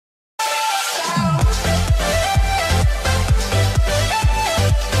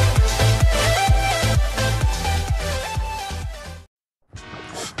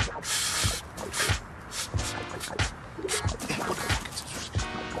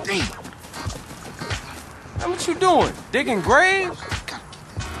Damn. Hey, what you doing? Digging graves?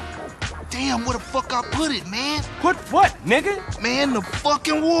 Damn, where the fuck I put it, man? Put what, nigga? Man, the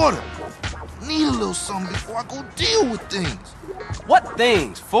fucking water. Need a little something before I go deal with things. What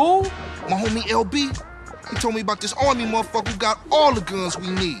things, fool? My homie LB, he told me about this army motherfucker who got all the guns we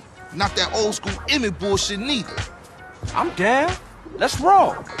need. Not that old school Emmett bullshit neither. I'm down. Let's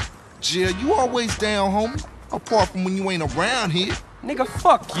roll. Jill, you always down, homie. Apart from when you ain't around here. Nigga,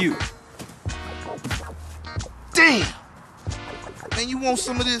 fuck you. Damn! Man, you want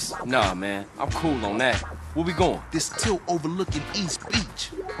some of this? Nah, man. I'm cool on that. Where we going? This tilt overlooking East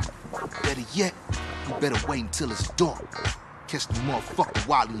Beach. Better yet, you better wait until it's dark. Catch the motherfucker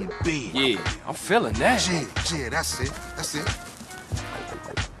while he in bed. Yeah, I'm feeling that. Yeah, that's it. That's it.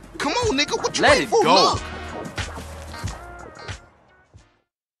 Come on, nigga. What you Let waiting it for? go. Look.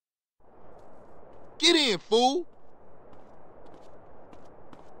 Get in, fool.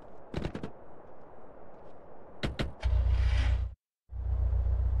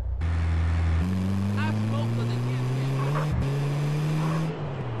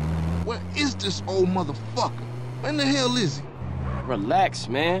 Where is this old motherfucker? When the hell is he? Relax,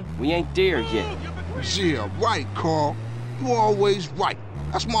 man. We ain't there yet. Yeah, right, Carl. You always right.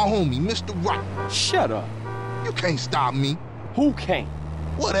 That's my homie, Mr. Right. Shut up. You can't stop me. Who can't?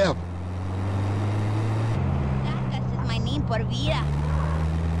 Whatever. Cargas es manín por vida.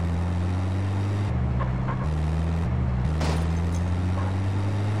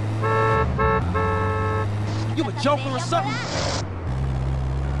 You a joker or something?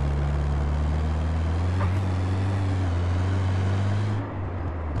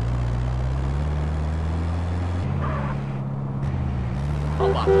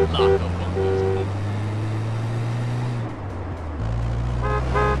 I'm about to lock up on this.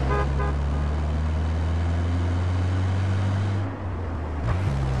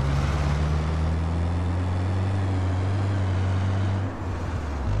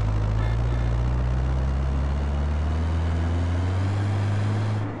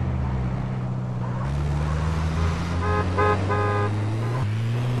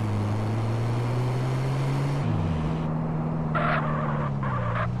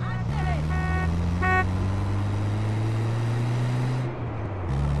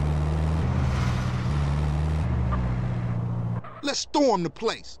 Let's storm the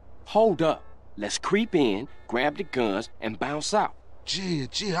place. Hold up. Let's creep in, grab the guns, and bounce out.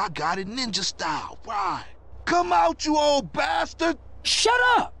 Yeah, I got it ninja style. Right. Come out, you old bastard. Shut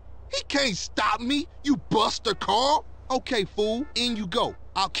up! He can't stop me, you buster, Carl. Okay, fool, in you go.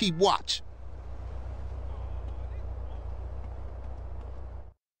 I'll keep watch.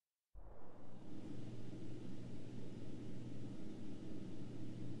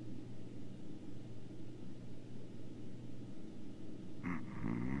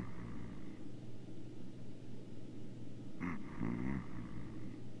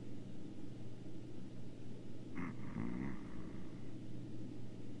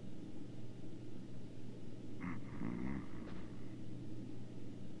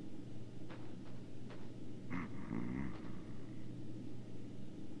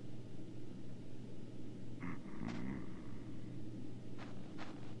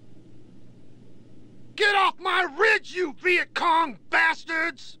 Get off my ridge, you Viet Cong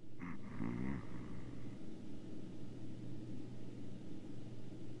bastards!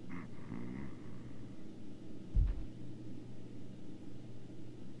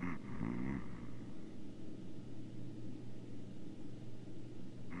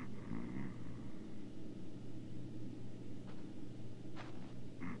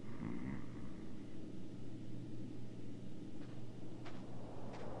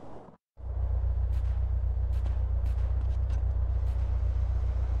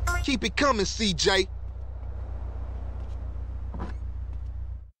 Keep it coming, CJ.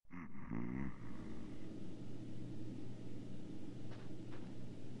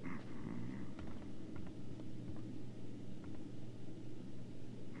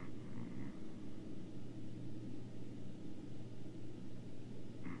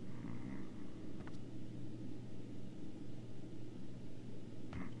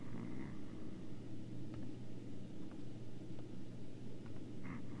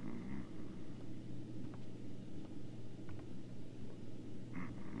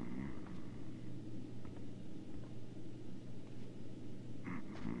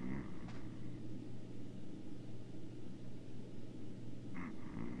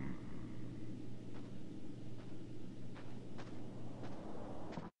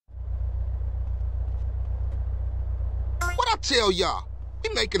 What I tell y'all?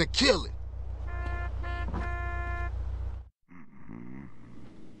 We making a killing.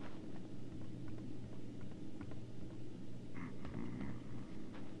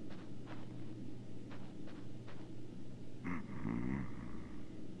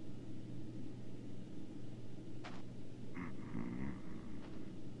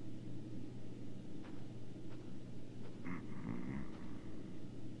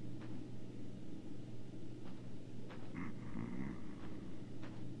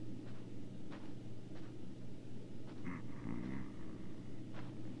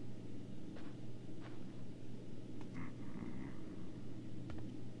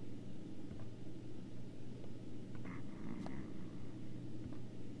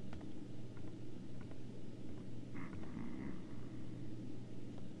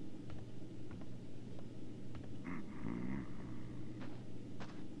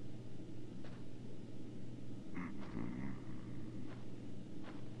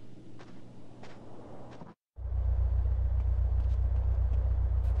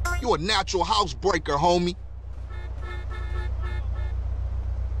 You a natural housebreaker, homie.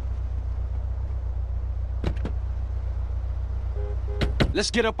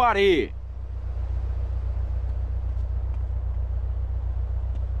 Let's get up out of here.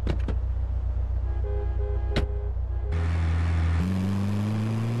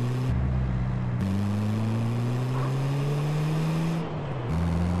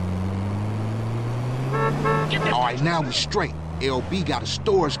 All right, now we straight. LB got a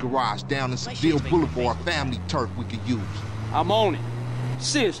storage garage down in Seville Boulevard, family turf we could use. I'm on it.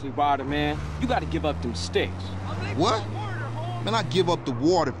 Seriously, Ryder, man. You gotta give up them sticks. What? Man, I give up the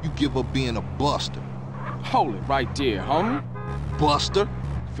water if you give up being a buster. Hold it right there, homie. Buster?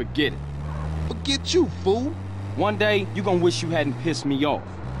 Forget it. Forget you, fool. One day, you gonna wish you hadn't pissed me off.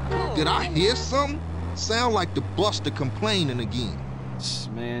 Did I hear something? Sound like the buster complaining again.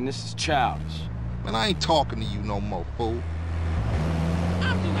 Man, this is childish. Man, I ain't talking to you no more, fool.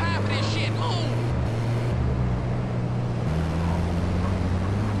 I'm too high for this shit. Move!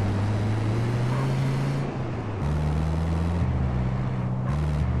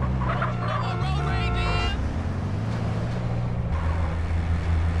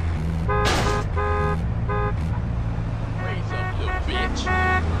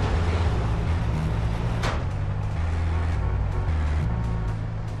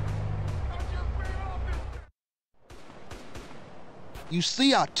 You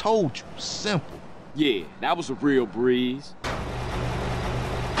see, I told you. Simple. Yeah, that was a real breeze.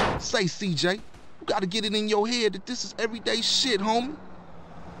 Say, CJ, you gotta get it in your head that this is everyday shit, homie.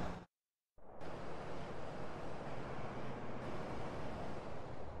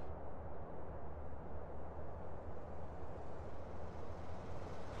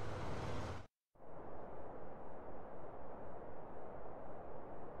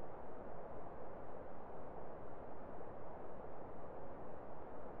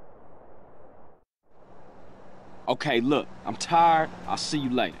 Okay, look, I'm tired. I'll see you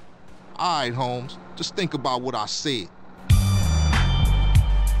later. All right, Holmes. Just think about what I said.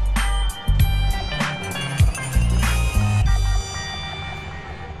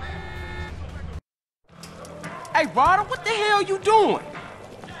 Hey, Ryder, what the hell you doing?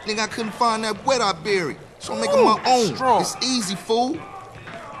 Nigga, I couldn't find that wet I buried, so I'm making my own. Strong. It's easy, fool.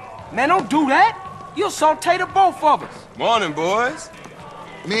 Man, don't do that. You'll saute the both of us. Morning, boys.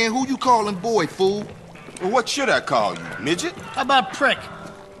 Man, who you calling boy, fool? Well, what should I call you, midget? How about prick?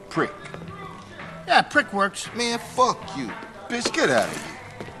 Prick. Yeah, prick works. Man, fuck you. Bitch, get out of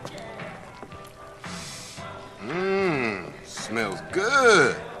here. Smells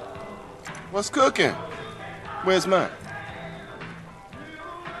good. What's cooking? Where's mine?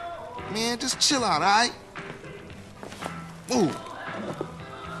 Man, just chill out, all right? Move.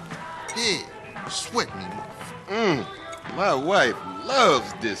 Yeah, sweat me. My wife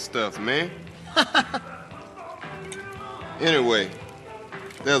loves this stuff, man. Anyway,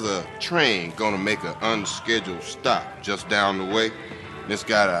 there's a train gonna make an unscheduled stop just down the way. And it's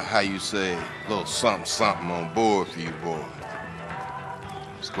got a, how you say, little something on board for you boys.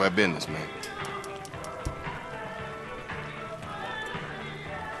 Square business, man.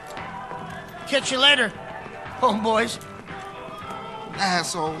 Catch you later, homeboys.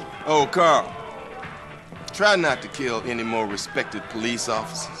 Asshole. Oh, Carl, try not to kill any more respected police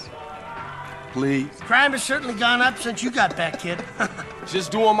officers. Please. Crime has certainly gone up since you got back, kid.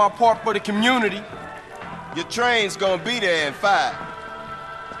 Just doing my part for the community. Your train's gonna be there in 5.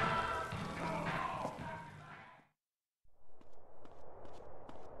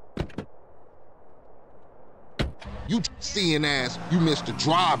 You seeing ass, you missed the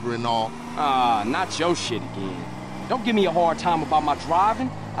driver and all. Not your shit again. Don't give me a hard time about my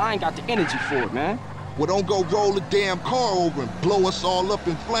driving. I ain't got the energy for it, man. Well, don't go roll the damn car over and blow us all up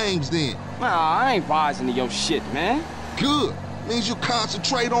in flames then. Nah, I ain't rising to your shit, man. Good. Means you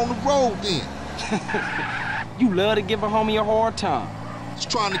concentrate on the road then. You love to give a homie a hard time. Just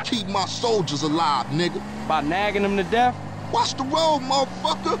trying to keep my soldiers alive, nigga. By nagging them to death? Watch the road,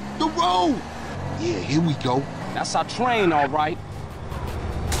 motherfucker. The road. Yeah, here we go. That's our train, all right.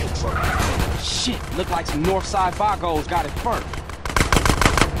 Shit, look like some Northside Vagos got it first.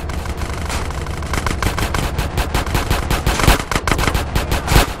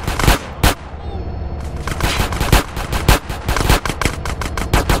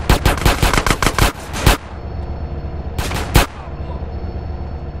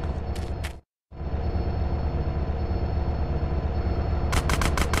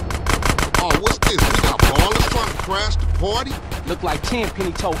 Crash the party? Look like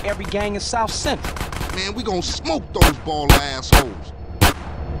Tenpenny told every gang in South Central. Man, we gonna smoke those baller assholes.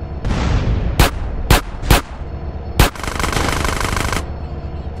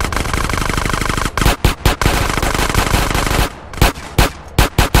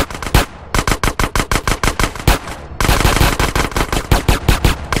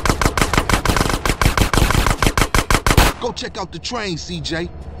 check out the train, CJ.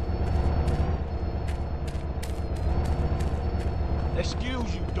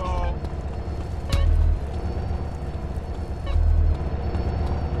 Excuse you, dog.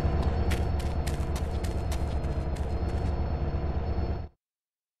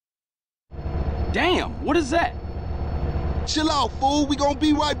 Damn, what is that? Chill out, fool. We gonna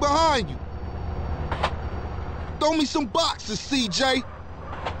be right behind you. Throw me some boxes, CJ.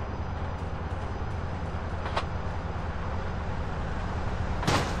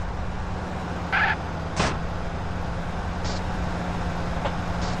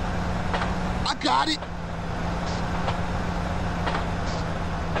 I got it.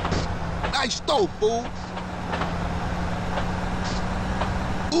 Nice throw, fool.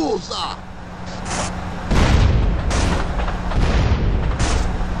 Bullseye.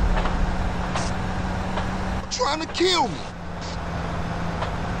 Trying to kill me.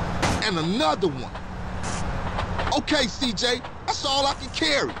 And another one. Okay, CJ, that's all I can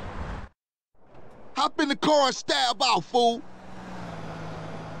carry. Hop in the car and stab out, fool.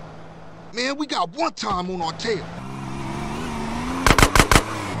 Man, we got one time on our tail.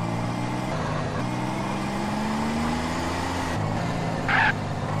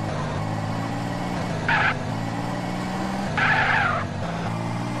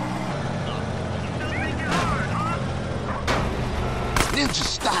 Ninja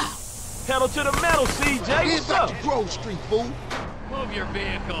style. Pedal to the metal, CJ. Here's What's back up? to Grove Street, fool. Move your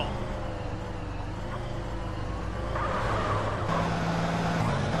vehicle.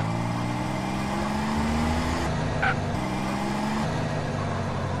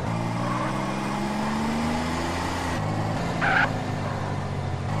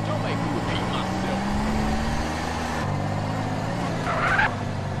 Don't make me repeat myself.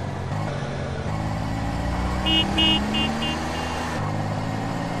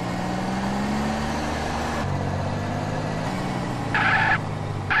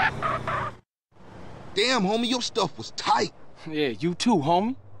 Damn, homie, your stuff was tight. Yeah, you too,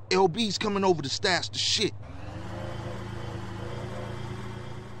 homie. LB's coming over to stash the shit.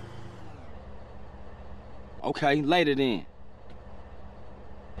 Okay, later then.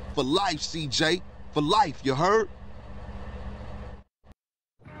 For life, CJ. For life, you heard?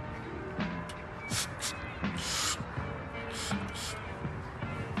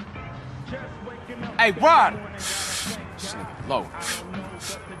 Hey, Rod! This nigga low.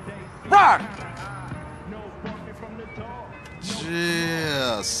 Rod!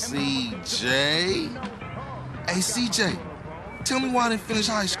 Yeah, CJ. Hey, CJ, tell me why I didn't finish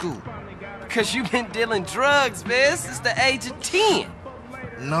high school. Because you've been dealing drugs, man, since the age of 10.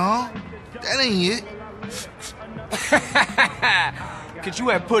 No, that ain't it. Because you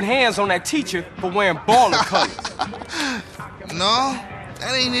had put hands on that teacher for wearing baller colors. No,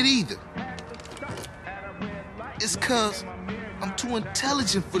 that ain't it either. It's 'cause I'm too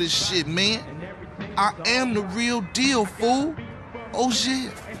intelligent for this shit, man. I am the real deal, fool. Oh, yeah.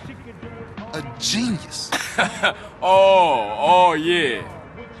 A genius. Oh, yeah.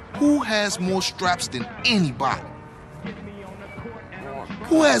 Who has more straps than anybody?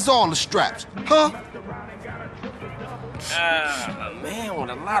 Who has all the straps, huh? A man with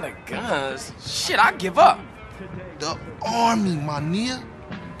a lot of guns. Shit, I give up. The army, my nigga.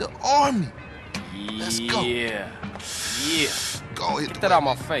 The army. Let's go. Yeah. Go hit Get the that way. out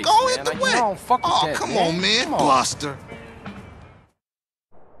my face, Go man. hit the Like, way. you don't fuck with Oh, that, come man. on, man. Come on. Buster.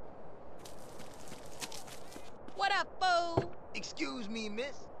 What up, fool? Excuse me,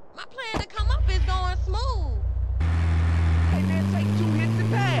 miss. My plan to come up is going smooth. Hey, man, take 2 hits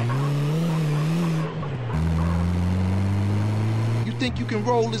and pass. You think you can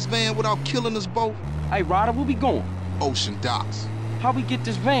roll this van without killing us both? Hey, Ryder, where we going? Ocean docks. How we get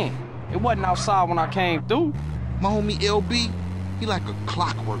this van? It wasn't outside when I came through. My homie LB, he like a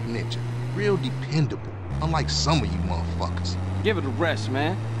clockwork ninja. Real dependable, unlike some of you motherfuckers. Give it a rest,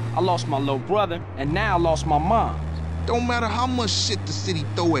 man. I lost my little brother, and now I lost my mom. Don't matter how much shit the city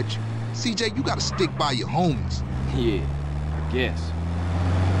throw at you. CJ, you gotta stick by your homies. Yeah, I guess.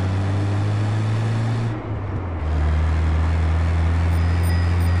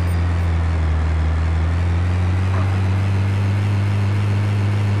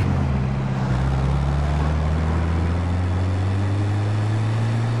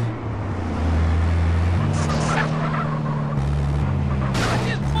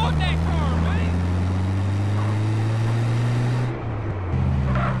 Just bought that car, man.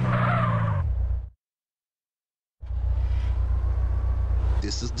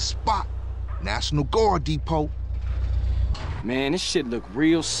 This is the spot. National Guard Depot. Man, this shit look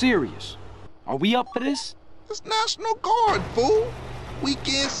real serious. Are we up for this? It's National Guard, fool.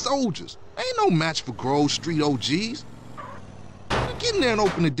 Weekend soldiers. Ain't no match for Grove Street OGs. Get in there and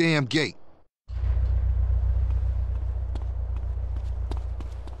open the damn gate.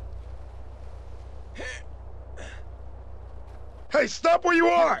 Hey, stop where you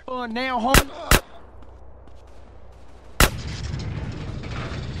are! Now, homie.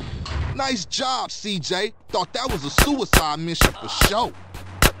 Nice job, CJ. Thought that was a suicide mission for sure.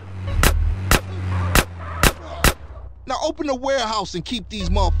 Now open the warehouse and keep these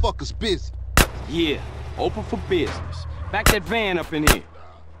motherfuckers busy. Yeah, open for business. Back that van up in here.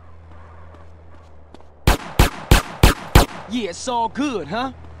 Yeah, it's all good,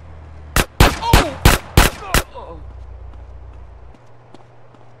 huh? Oh!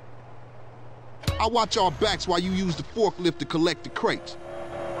 I'll watch our backs while you use the forklift to collect the crates.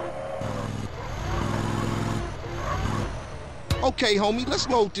 Okay, homie, let's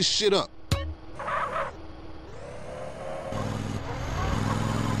load this shit up.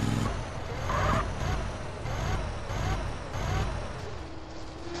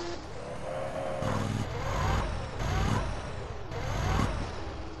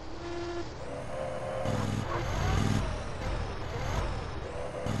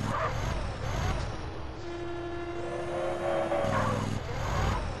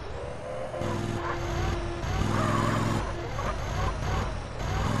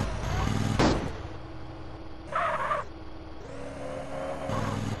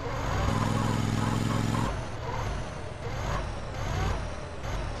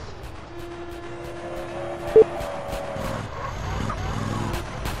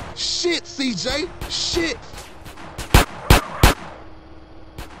 Shit, CJ! Shit!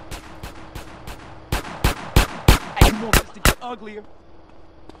 Hey, you want this to get uglier?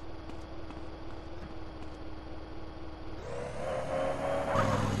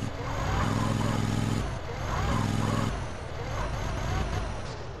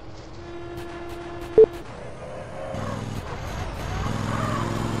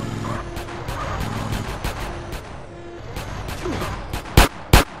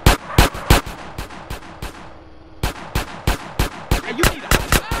 Hey, you need a...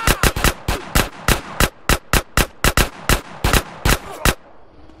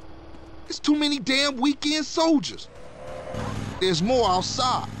 It's too many damn weekend soldiers. There's more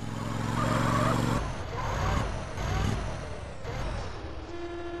outside.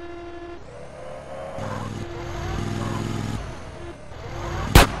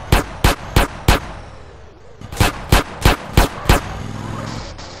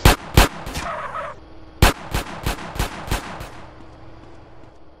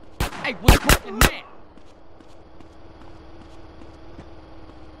 Hey, what's cracking now?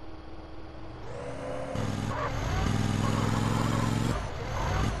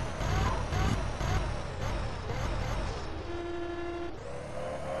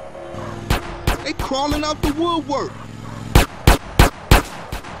 They crawling out the woodwork.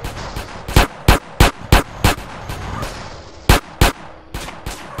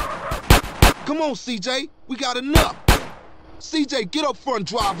 Come on, CJ. We got enough. CJ, get up front and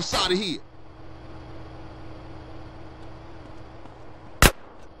drive us out of here.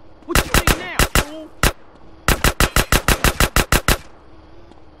 What you need now, fool?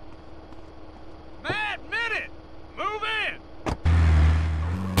 Mad minute! Move in!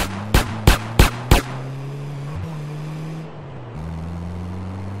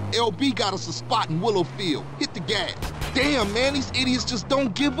 LB got us a spot in Willowfield. Hit the gas. Damn, man, these idiots just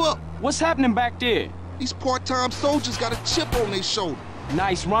don't give up. What's happening back there? These part-time soldiers got a chip on their shoulder.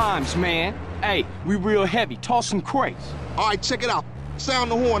 Nice rhymes, man. Hey, we real heavy. Toss some crates. All right, check it out.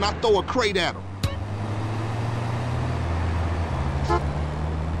 Sound the horn, I throw a crate at them.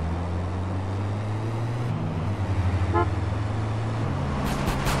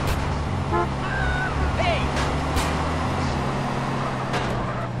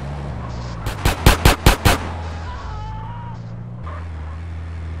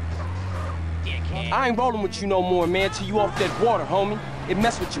 I ain't rolling with you no more, man, till you off that water, homie. It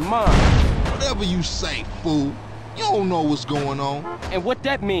mess with your mind. Whatever you say, fool. You don't know what's going on. And what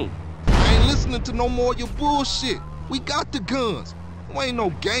that mean? I ain't listening to no more of your bullshit. We got the guns. You ain't no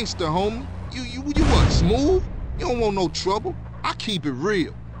gangster, homie. You what, smooth? You don't want no trouble. I keep it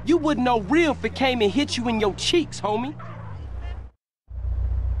real. You wouldn't know real if it came and hit you in your cheeks, homie.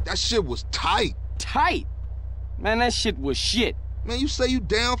 That shit was tight. Tight? Man, that shit was shit. Man, you say you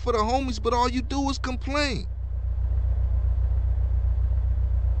down for the homies, but all you do is complain.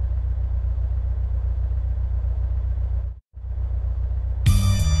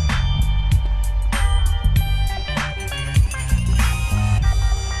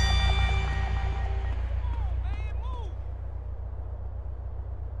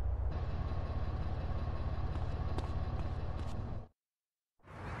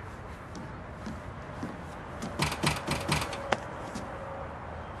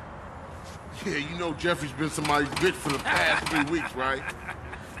 Yeah, you know Jeffrey's been somebody's bitch for the past 3 weeks, right?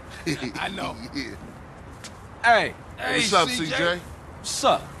 I know. Yeah. Hey, What's up, CJ? what's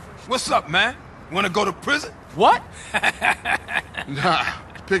up? What's up, man? Wanna go to prison? What? Nah,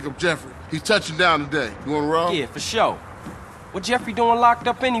 pick up Jeffrey. He's touching down today. You wanna roll? Yeah, for sure. What Jeffrey doing locked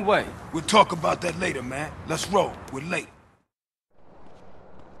up anyway? We'll talk about that later, man. Let's roll. We're late.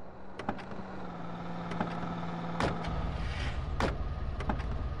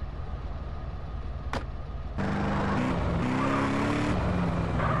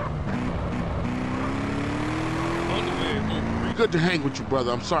 Good to hang with you,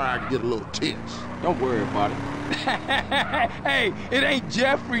 brother. I'm sorry I can get a little tense. Don't worry about it. Hey, it ain't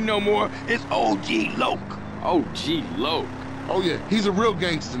Jeffrey no more. It's OG Loke. OG Loke. Oh, yeah, he's a real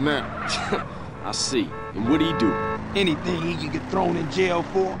gangster now. I see. And what'd he do? Anything he can get thrown in jail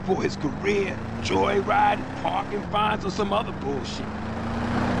for his career, joyriding, parking fines, or some other bullshit.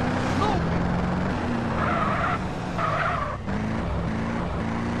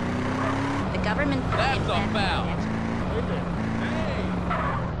 The government. That's a foul.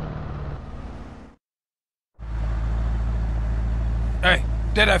 Hey,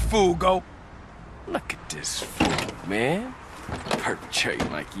 there that fool go. Look at this fool. Man,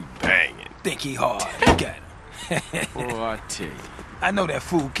 perpetrating like he banging. Think he hard. Look at him. Boy, I tell you. I know that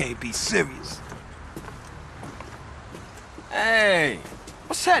fool can't be serious. Hey,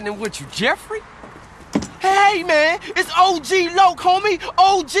 what's happening with you, Jeffrey? Hey, man, it's OG Loke, homie.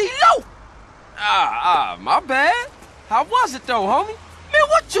 OG Loke. My bad. How was it, though, homie? Man,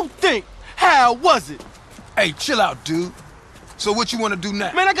 what you think? How was it? Hey, chill out, dude. So what you want to do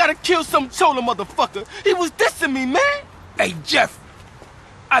now? Man, I gotta kill some chola motherfucker. He was dissing me, man. Hey, Jeff.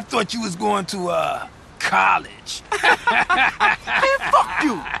 I thought you was going to, college. Man, fuck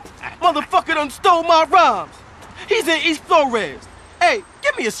you. Motherfucker done stole my rhymes. He's in East Flores. Hey,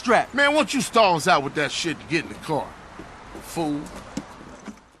 give me a strap. Man, why don't you stall us out with that shit to get in the car? Fool.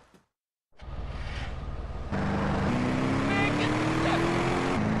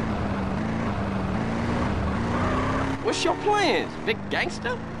 What's your plans, big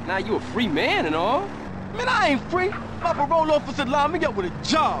gangster? Now you a free man and all. Man, I ain't free. My parole officer lined me up with a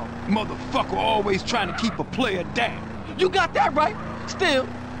job. Motherfucker always trying to keep a player down. You got that right. Still,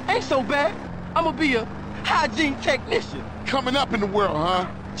 ain't so bad. I'ma be a hygiene technician. Coming up in the world, huh?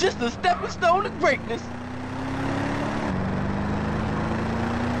 Just a stepping stone to greatness.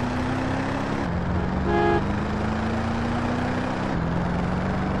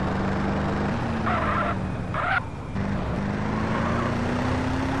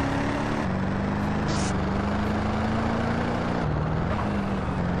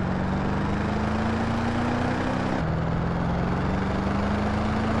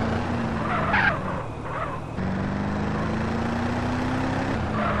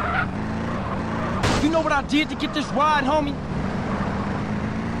 You know what I did to get this ride, homie?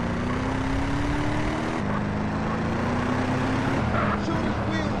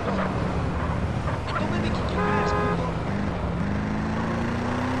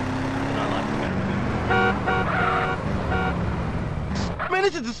 Man,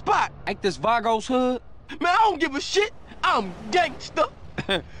 this is the spot. Ain't this Vago's hood? Man, I don't give a shit. I'm gangsta.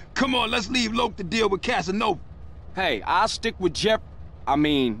 Come on, let's leave Loke to deal with Casanova. Hey, I'll stick with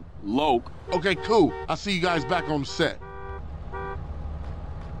Loke. Okay, cool. I'll see you guys back on the set.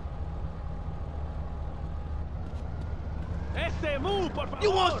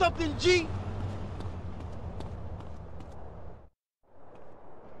 You want something, G?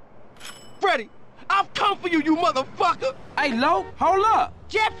 Freddy, I've come for you, you motherfucker! Hey, Loke, hold up.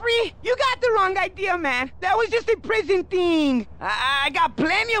 Jeffrey, you got the wrong idea, man. That was just a prison thing. I got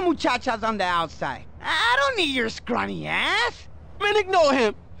plenty of muchachas on the outside. I don't need your scrawny ass. Man, ignore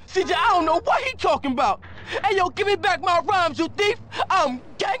him. CJ, I don't know what he talking about. Hey, yo, give me back my rhymes, you thief. I'm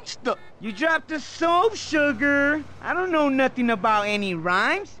gangster. You dropped the soap, sugar. I don't know nothing about any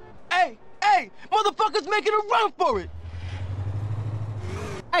rhymes. Hey, motherfuckers making a run for it.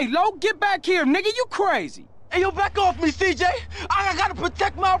 Hey, Lo, get back here, nigga. You crazy. Hey, yo, back off me, CJ. I gotta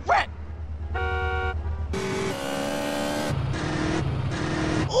protect my rent.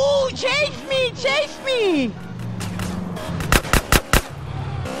 Ooh, chase me, chase me.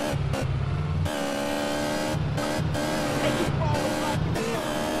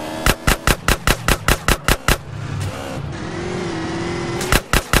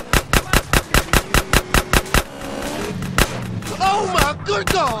 Oh, my good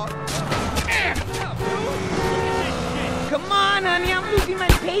God. Come on, honey, I'm losing my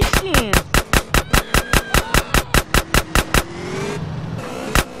patience.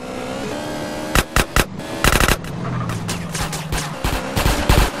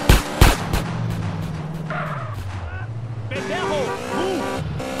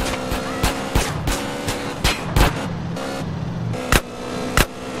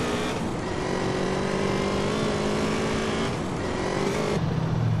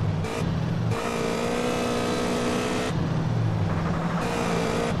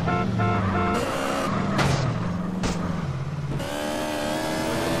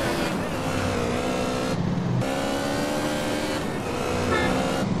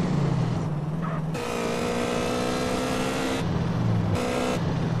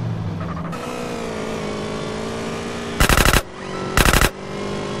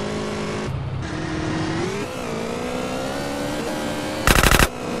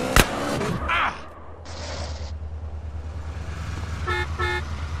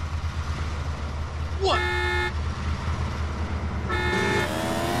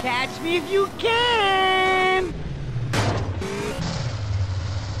 Catch me if you can!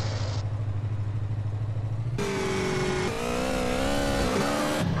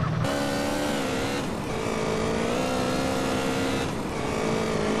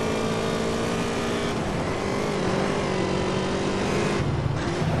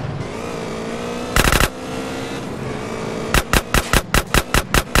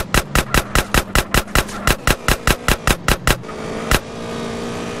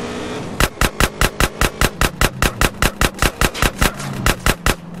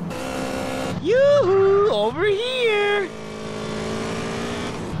 Yoo-hoo! Over here!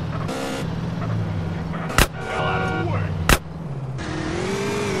 Hell out of the way.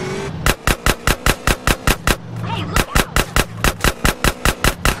 Hey, look out!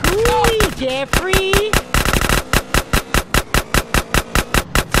 Hooey, Jeffrey!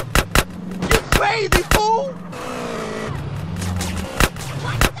 You crazy fool!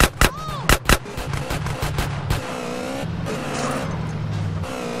 What's the roll?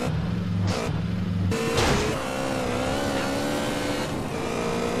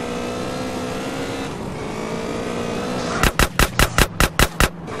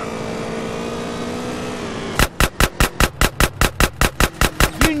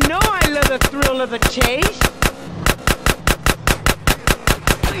 You know I love the thrill of the chase!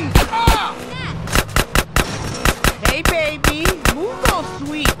 Hey, baby, move those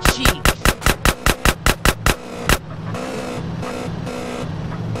sweet cheeks.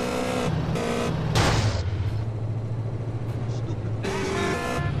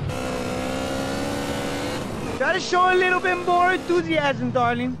 Gotta show a little bit more enthusiasm,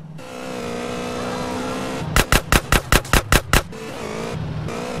 darling.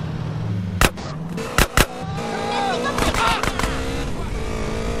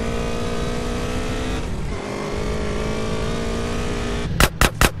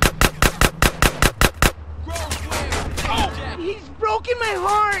 He's broken my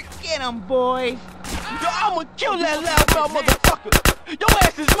heart. Get him, boys. Yo, I'ma kill that loudmouth motherfucker! Your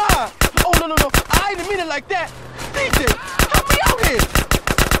ass is mine! Oh, no, I didn't mean it like that! DJ, help me out here!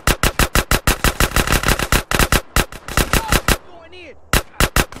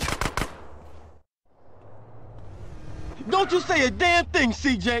 Don't you say a damn thing,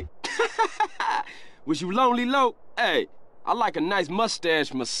 CJ! Was you lonely, Lo? Hey, I like a nice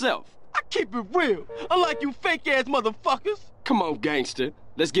mustache myself. I keep it real, unlike you fake-ass motherfuckers. Come on, gangster.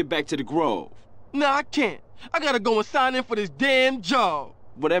 Let's get back to the Grove. Nah, I can't. I gotta go and sign in for this damn job.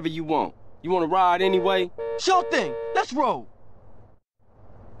 Whatever you want. You wanna ride anyway? Sure thing. Let's roll.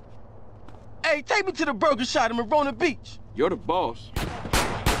 Hey, take me to the burger shop in Marona Beach. You're the boss.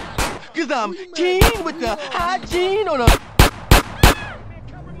 Cause I'm keen with the hygiene on a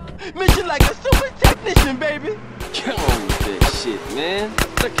mission like a super technician, baby. Come on with that shit, man.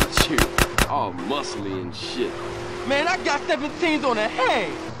 Look at you. All muscly and shit. Man, I got 17s on a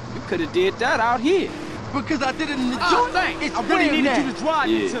hand. You could have did that out here. Because I did it in the joint. It's I really need you to drive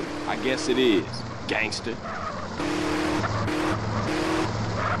me to me. I guess it is, gangster.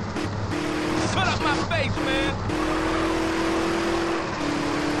 Put up my face, man.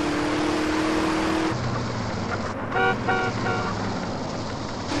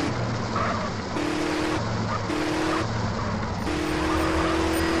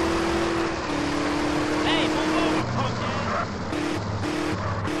 Hey, move over, punk ass.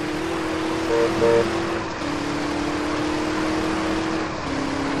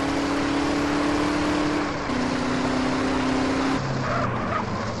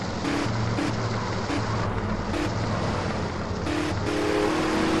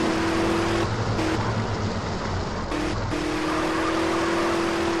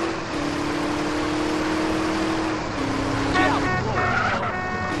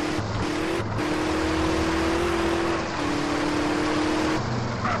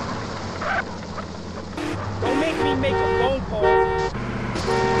 Don't make me make a phone call.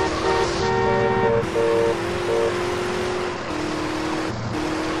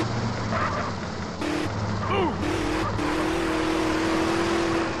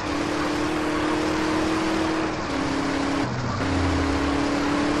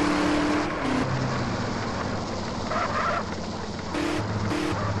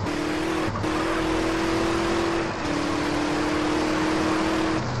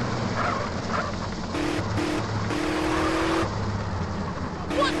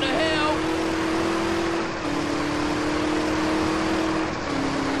 What the hell?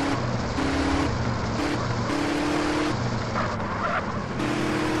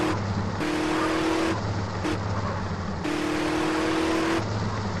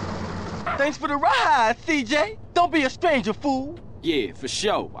 Thanks for the ride, CJ. Don't be a stranger, fool. Yeah, for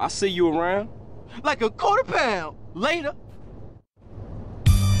sure. I'll see you around. Like a quarter pound. Later.